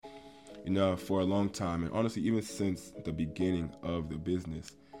For a long time, and honestly, even since the beginning of the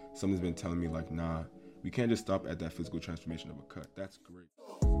business, someone's been telling me like, nah, we can't just stop at that physical transformation of a cut. That's great.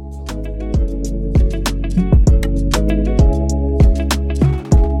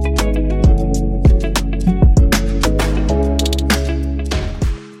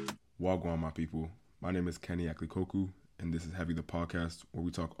 Wagwan, my people. My name is Kenny Aklikoku, and this is Heavy the Podcast, where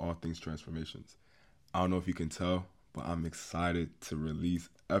we talk all things transformations. I don't know if you can tell, but I'm excited to release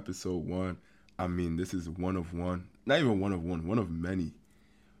episode one. I mean, this is one of one, not even one of many,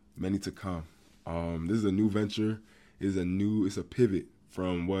 many to come. This is a new venture. It's a pivot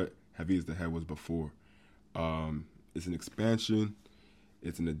from what Heavy is the Head was before. It's an expansion,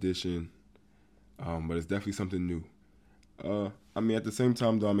 it's an addition, but it's definitely something new. At the same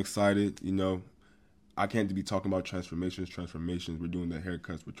time, though, I'm excited. I can't be talking about transformations. We're doing the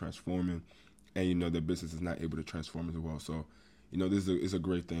haircuts, we're transforming, and the business is not able to transform as well. So, this is a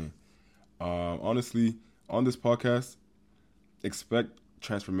great thing. Honestly, on this podcast, expect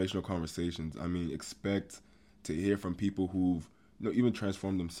transformational conversations. Expect to hear from people who've even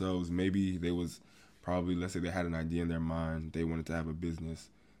transformed themselves. Maybe they was probably, let's say they had an idea in their mind, they wanted to have a business.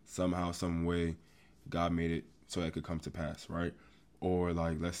 Somehow, some way, God made it so it could come to pass, right? Or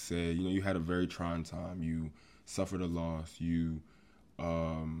like, let's say, you had a very trying time. You suffered a loss. You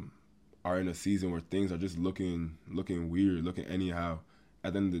are in a season where things are just looking weird, looking anyhow.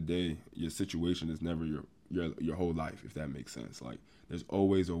 At the end of the day, your situation is never your whole life, if that makes sense. Like, there's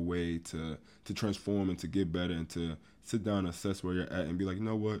always a way to transform and to get better and to sit down, assess where you're at, and be like, you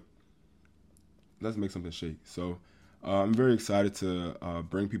know what? Let's make something shake. So I'm very excited to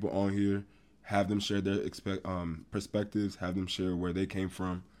bring people on here, have them share their perspectives, have them share where they came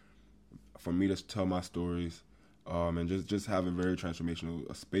from, for me to tell my stories, and just have a very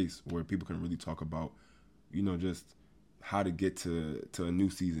transformational space where people can really talk about, just how to get to a new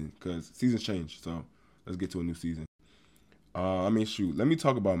season, because seasons change. So let's get to a new season. Let me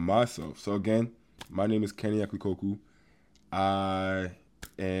talk about myself. So again, my name is Kenny Aklikoku. I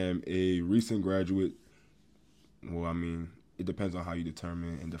am a recent graduate. Well, it depends on how you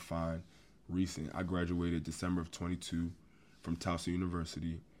determine and define recent. I graduated December of 22 from Towson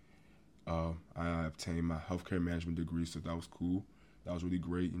University. I obtained my healthcare management degree, so that was cool. That was really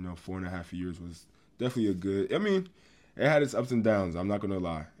great. 4.5 years was definitely it had its ups and downs. I'm not going to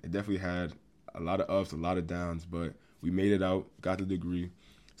lie. It definitely had a lot of ups, a lot of downs, but we made it out, got the degree,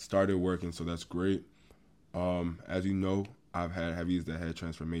 started working, so that's great. As you know, I've had Heavy as the Head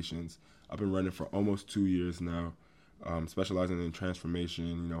transformations. I've been running for almost 2 years now, specializing in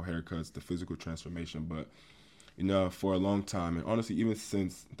transformation, haircuts, the physical transformation. But, for a long time, and honestly, even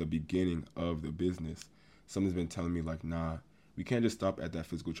since the beginning of the business, someone's been telling me like, nah, we can't just stop at that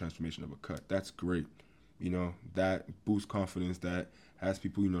physical transformation of a cut. That's great. That boosts confidence, that has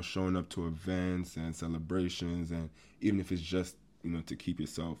people, showing up to events and celebrations, and even if it's just, to keep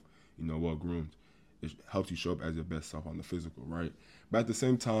yourself, well groomed, it helps you show up as your best self on the physical, right? But at the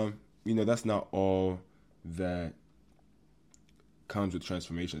same time, that's not all that comes with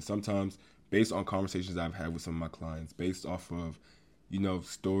transformation. Sometimes, based on conversations I've had with some of my clients, based off of,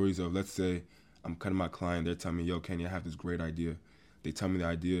 stories of, let's say, I'm cutting my client, they're telling me, yo, Kenny, I have this great idea. They tell me the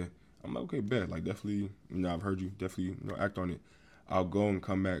idea. I'm like, okay, bet. Like, definitely, I've heard you. Definitely, act on it. I'll go and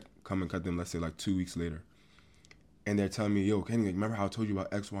come and cut them, let's say, like 2 weeks later. And they're telling me, yo, Kenny, like, remember how I told you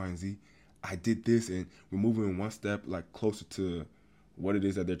about X, Y, and Z? I did this, and we're moving one step, like, closer to what it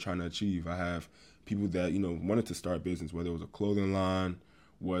is that they're trying to achieve. I have people that, wanted to start business, whether it was a clothing line,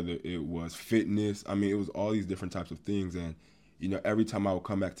 whether it was fitness. It was all these different types of things. And, every time I would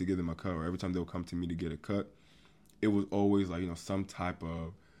come back to give them a cut, or every time they would come to me to get a cut, it was always like, some type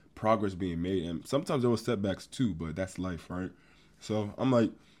of progress being made. And sometimes there were setbacks too, but that's life, right? So I'm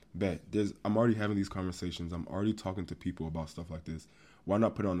like, bet, I'm already having these conversations. I'm already talking to people about stuff like this. Why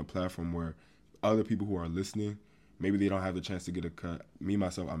not put it on a platform where other people who are listening, maybe they don't have the chance to get a cut. Me,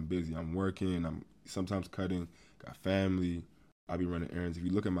 myself, I'm busy. I'm working. I'm sometimes cutting. Got family. I'll be running errands. If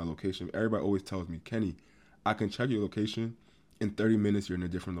you look at my location, everybody always tells me, Kenny, I can check your location. In 30 minutes, you're in a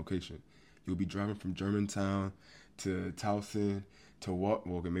different location. You'll be driving from Germantown to Towson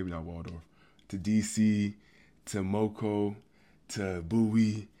to maybe not Waldorf, to DC, to Moco, to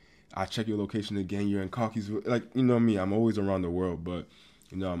Bowie. I check your location again. You're in Cockeysville. Like, me, I'm always around the world, but,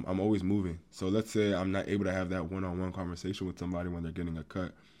 I'm always moving. So let's say I'm not able to have that one-on-one conversation with somebody when they're getting a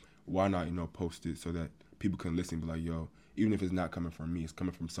cut. Why not, post it so that people can listen and be like, yo, even if it's not coming from me, it's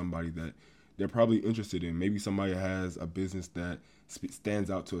coming from somebody that they're probably interested in. Maybe somebody has a business that stands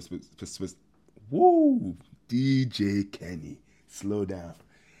out to a specific. Woo! DJ Kenny, slow down.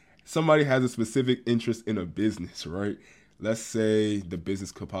 Somebody has a specific interest in a business, right? let's say the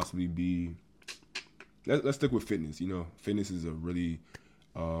business could possibly be, let's stick with fitness. You know, fitness is a really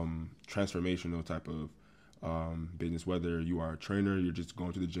transformational type of business. Whether you are a trainer, you're just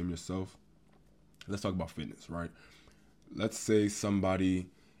going to the gym yourself. Let's talk about fitness, right? Let's say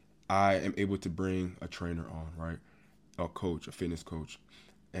I am able to bring a trainer on, right? A coach, a fitness coach,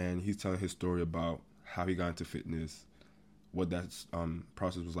 and he's telling his story about how he got into fitness, what that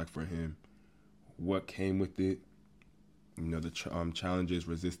process was like for him, what came with it, you know, the challenges,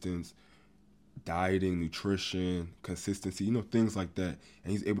 resistance, dieting, nutrition, consistency, you know, things like that.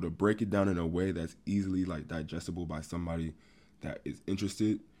 And he's able to break it down in a way that's easily like digestible by somebody that is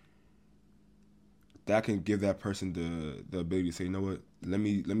interested. That can give that person the ability to say, you know what, let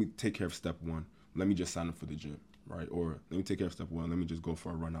me take care of step one. Let me just sign up for the gym, right? Or let me take care of step one. Let me just go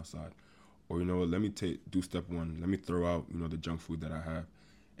for a run outside. Or you know what, let me do step one. Let me throw out, you know, the junk food that I have.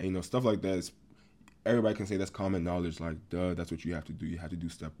 And you know, stuff like that is, everybody can say that's common knowledge, like duh, that's what you have to do. You have to do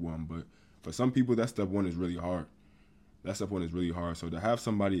step one. But for some people, that step one is really hard. That step one is really hard. So to have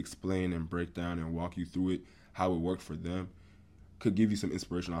somebody explain and break down and walk you through it, how it worked for them, could give you some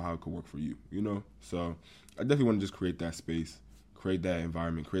inspiration on how it could work for you, you know? So I definitely want to just create that space, create that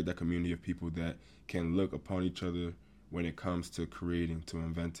environment, create that community of people that can look upon each other when it comes to creating, to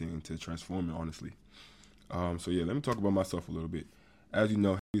inventing, and to transforming, honestly. So yeah, let me talk about myself a little bit. As you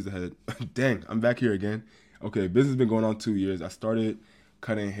know, he's the head. Dang, I'm back here again. Okay, business has been going on 2 years. I started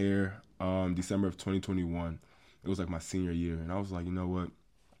cutting hair December of 2021. It was like my senior year, and I was like, you know what?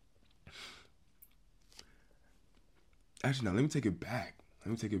 Actually, no, let me take it back.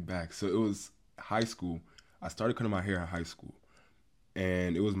 Let me take it back. So it was high school. I started cutting my hair in high school,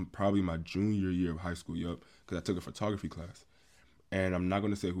 and it was probably my junior year of high school. Yup, because I took a photography class. And I'm not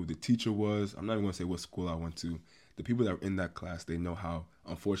going to say who the teacher was. I'm not even going to say what school I went to. The people that were in that class, they know how,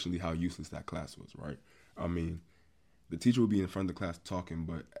 unfortunately, how useless that class was, right? I mean, the teacher would be in front of the class talking,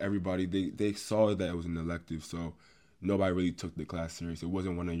 but everybody, they saw that it was an elective, so nobody really took the class serious. It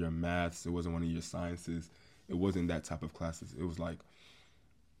wasn't one of your maths. It wasn't one of your sciences. It wasn't that type of classes. It was like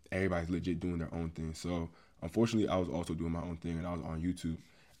everybody's legit doing their own thing. So unfortunately, I was also doing my own thing, and I was on YouTube.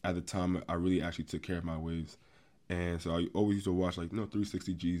 At the time, I really actually took care of my waves. And so I always used to watch like, you know,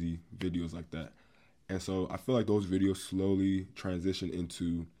 360 Jeezy videos like that. And so I feel like those videos slowly transition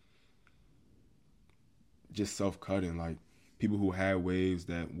into just self-cutting, like people who had waves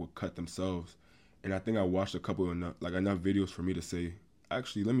that would cut themselves. And I think I watched a couple of enough videos for me to say,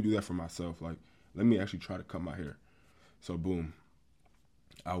 actually, let me do that for myself. Like, let me actually try to cut my hair. So boom,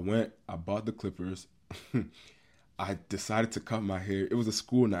 I bought the clippers. I decided to cut my hair. It was a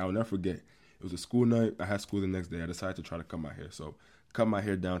school night. I'll never forget. It was a school night. I had school the next day. I decided to try to cut my hair. So cut my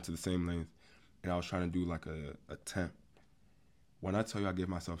hair down to the same length. And I was trying to do like a temp. When I tell you I gave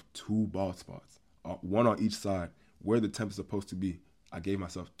myself two bald spots, one on each side, where the temp is supposed to be, I gave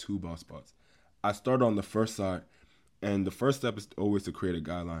myself two bald spots. I started on the first side, and the first step is always to create a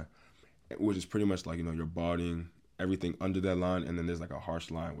guideline, which is pretty much like, you know, you're balding, everything under that line, and then there's like a harsh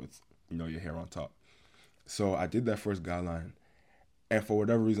line with, you know, your hair on top. So I did that first guideline, and for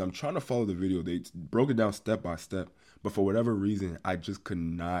whatever reason, I'm trying to follow the video. They broke it down step by step, but for whatever reason, I just could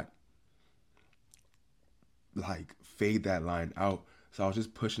not like fade that line out. So I was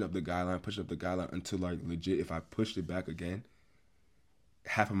just pushing up the guideline until like legit, if I pushed it back again,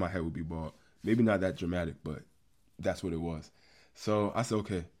 half of my head would be bald. Maybe not that dramatic, but that's what it was. So I said,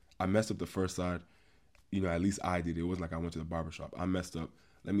 okay, I messed up the first side. You know, at least I did. It wasn't like I went to the barbershop. I messed up.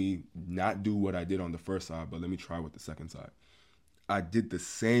 Let me not do what I did on the first side, but let me try with the second side. I did the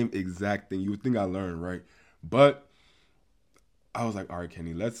same exact thing. You would think I learned, right? But I was like, all right,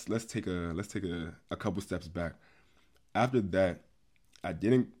 Kenny, let's take a couple steps back. After that, I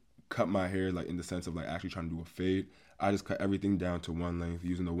didn't cut my hair like in the sense of like actually trying to do a fade. I just cut everything down to one length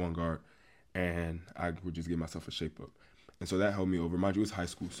using the one guard, and I would just give myself a shape up. And so that helped me over. Mind you, it's high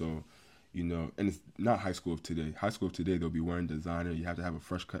school, so you know, and it's not high school of today. High school of today, they'll be wearing designer. You have to have a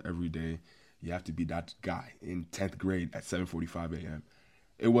fresh cut every day. You have to be that guy in 10th grade at 7:45 a.m.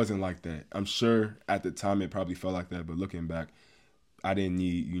 It wasn't like that. I'm sure at the time it probably felt like that, but looking back, I didn't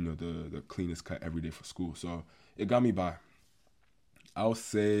need, you know, the cleanest cut every day for school. So it got me by. I'll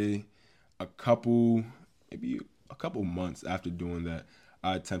say a couple, maybe a couple months after doing that,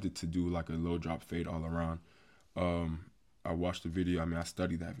 I attempted to do like a low drop fade all around. Um, I watched the video. I mean, I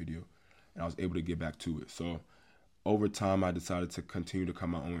studied that video, and I was able to get back to it. So over time, I decided to continue to cut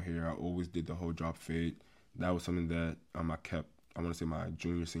my own hair. I always did the whole drop fade. That was something that I kept. I want to say my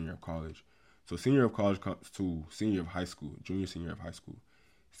junior, senior of college. So senior of college comes to senior of high school, junior, senior of high school.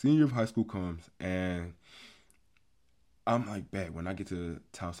 Senior of high school comes, and I'm like, bet when I get to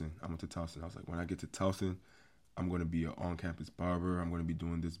Towson, I went to Towson. I was like, when I get to Towson, I'm going to be an on-campus barber. I'm going to be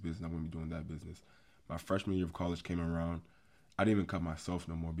doing this business. I'm going to be doing that business. My freshman year of college came around. I didn't even cut myself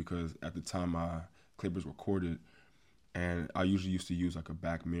no more because at the time my clippers were corded, and I usually used to use like a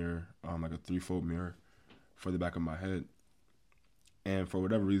back mirror, like a 3-fold mirror for the back of my head. And for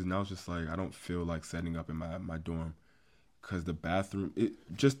whatever reason, I was just like, I don't feel like setting up in my dorm because the bathroom,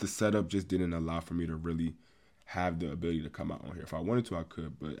 just the setup just didn't allow for me to really have the ability to come out on here. If I wanted to, I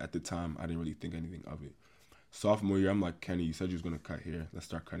could, but at the time, I didn't really think anything of it. Sophomore year, I'm like, Kenny, you said you was gonna cut hair. Let's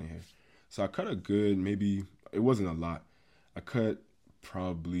start cutting hair. So I cut a good, maybe it wasn't a lot. I cut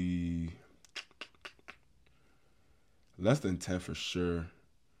probably less than 10 for sure.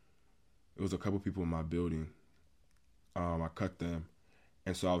 It was a couple people in my building. I cut them,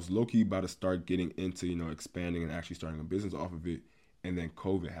 and so I was low key about to start getting into expanding and actually starting a business off of it. And then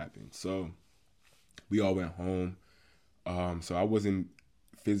COVID happened, so we all went home. So I wasn't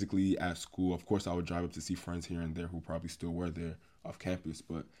physically at school. Of course, I would drive up to see friends here and there who probably still were there off campus,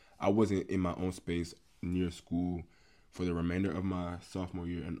 but I wasn't in my own space near school for the remainder of my sophomore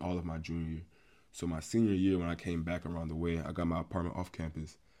year and all of my junior year. So my senior year, when I came back around the way, I got my apartment off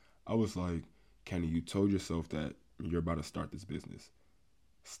campus. I was like, Kenny, you told yourself that you're about to start this business.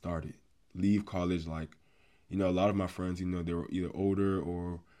 Start it. Leave college like, a lot of my friends, they were either older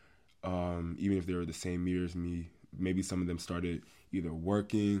or even if they were the same year as me, maybe some of them started either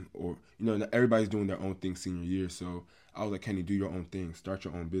working or, everybody's doing their own thing senior year. So I was like, Kenny, do your own thing. Start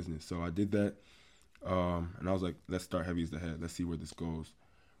your own business. So I did that. And I was like, let's start heavy as the head. Let's see where this goes.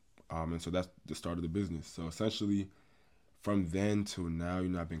 And so that's the start of the business. So essentially, from then till now,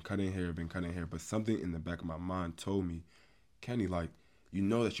 I've been cutting hair, but something in the back of my mind told me, Kenny, like,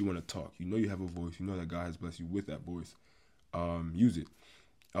 that you want to talk. You have a voice. You know that God has blessed you with that voice. Use it.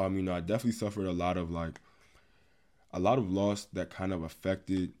 I definitely suffered a lot of loss that kind of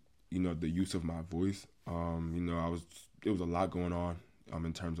affected, the use of my voice. It was a lot going on,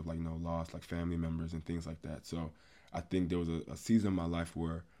 in terms of loss, like family members and things like that. So I think there was a season of my life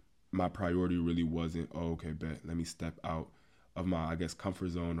where my priority really wasn't, oh, okay, bet, let me step out of my, I guess, comfort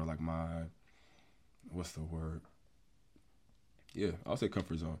zone or like my, what's the word? Yeah, I'll say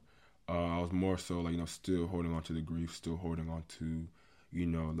comfort zone. I was more so still holding on to the grief, still holding on to,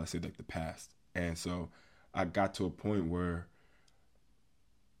 let's say like the past. And so I got to a point where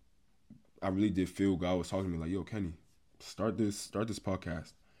I really did feel God was talking to me like, yo, Kenny, start this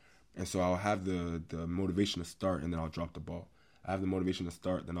podcast. And so I'll have the motivation to start and then I'll drop the ball. I have the motivation to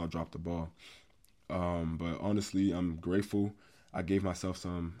start, then I'll drop the ball. But honestly, I'm grateful. I gave myself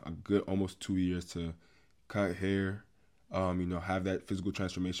a good almost 2 years to cut hair, have that physical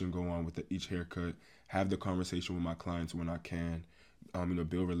transformation go on with each haircut, have the conversation with my clients when I can,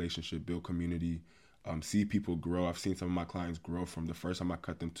 build relationship, build community, see people grow. I've seen some of my clients grow from the first time I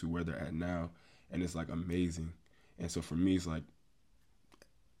cut them to where they're at now, and it's like amazing. And so for me, it's like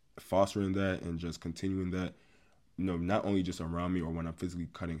fostering that and just continuing that, not only just around me or when I'm physically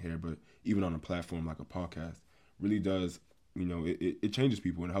cutting hair, but even on a platform like a podcast, really does, it changes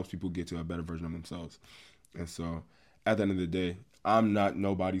people and helps people get to a better version of themselves. And so at the end of the day, I'm not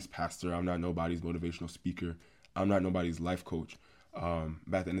nobody's pastor. I'm not nobody's motivational speaker. I'm not nobody's life coach.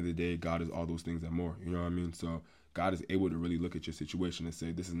 But at the end of the day, God is all those things and more. You know what I mean? So God is able to really look at your situation and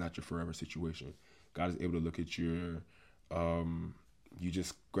say, this is not your forever situation. God is able to look at your, you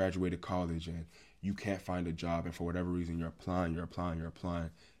just graduated college and you can't find a job. And for whatever reason, you're applying.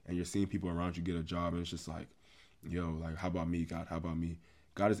 And you're seeing people around you get a job. And it's just like, yo, like, how about me, God? How about me?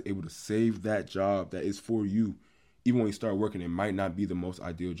 God is able to save that job that is for you. Even when you start working, it might not be the most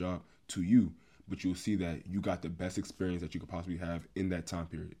ideal job to you, but you'll see that you got the best experience that you could possibly have in that time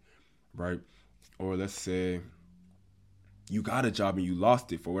period, right? Or let's say you got a job and you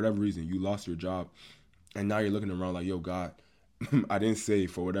lost it for whatever reason. You lost your job, and now you're looking around like, yo, God, I didn't save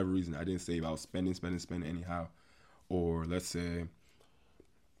for whatever reason. I didn't save. I was spending anyhow. Or let's say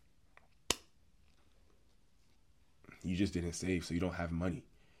you just didn't save, so you don't have money.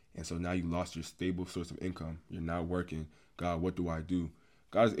 And so now you lost your stable source of income. You're not working. God, what do I do?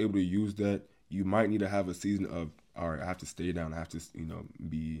 God is able to use that. You might need to have a season of, all right, I have to stay down. I have to,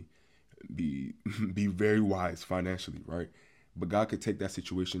 be be very wise financially, right? But God could take that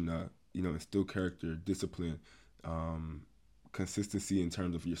situation, instill character, discipline, consistency in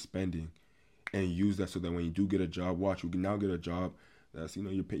terms of your spending, and use that so that when you do get a job, you can now get a job that's,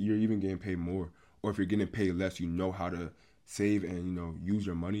 you're even getting paid more. Or if you're getting paid less, you know how to save and, use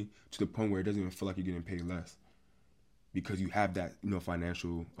your money to the point where it doesn't even feel like you're getting paid less because you have that,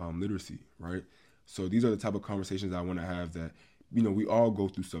 financial literacy, right? So these are the type of conversations I want to have that, we all go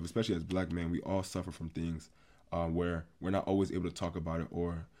through stuff, especially as Black men. We all suffer from things where we're not always able to talk about it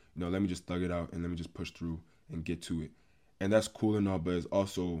or, let me just thug it out and let me just push through and get to it. And that's cool and all, but it's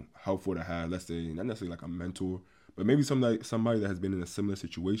also helpful to have, let's say, not necessarily like a mentor, but maybe somebody that has been in a similar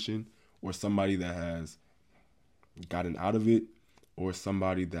situation, or somebody that has gotten out of it, or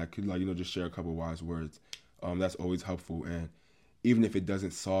somebody that could, like, just share a couple wise words. That's always helpful. And even if it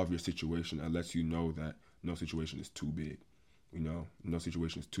doesn't solve your situation, it lets you know that no situation is too big. No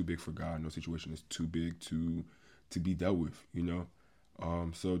situation is too big for God. No situation is too big to be dealt with.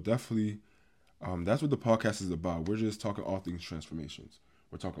 So definitely, that's what the podcast is about. We're just talking all things transformations.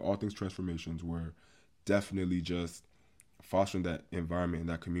 We're definitely just fostering that environment and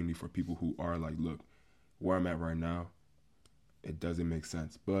that community for people who are like, look, where I'm at right now, it doesn't make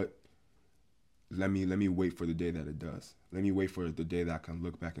sense, but let me wait for the day that it does. Let me wait for the day that I can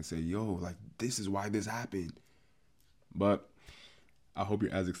look back and say, yo, like, this is why this happened. But I hope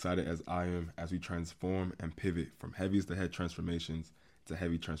you're as excited as I am as we transform and pivot from heavy as the head transformations to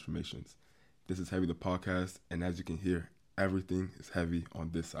heavy transformations. This is Heavy the Podcast, and as you can hear, everything is heavy on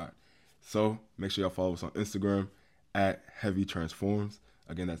this side. So make sure y'all follow us on Instagram at Heavy Transforms.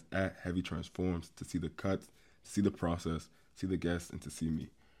 Again, that's at Heavy Transforms to see the cuts, to see the process, see the guests, and to see me.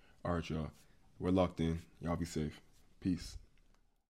 All right, y'all. We're locked in. Y'all be safe. Peace.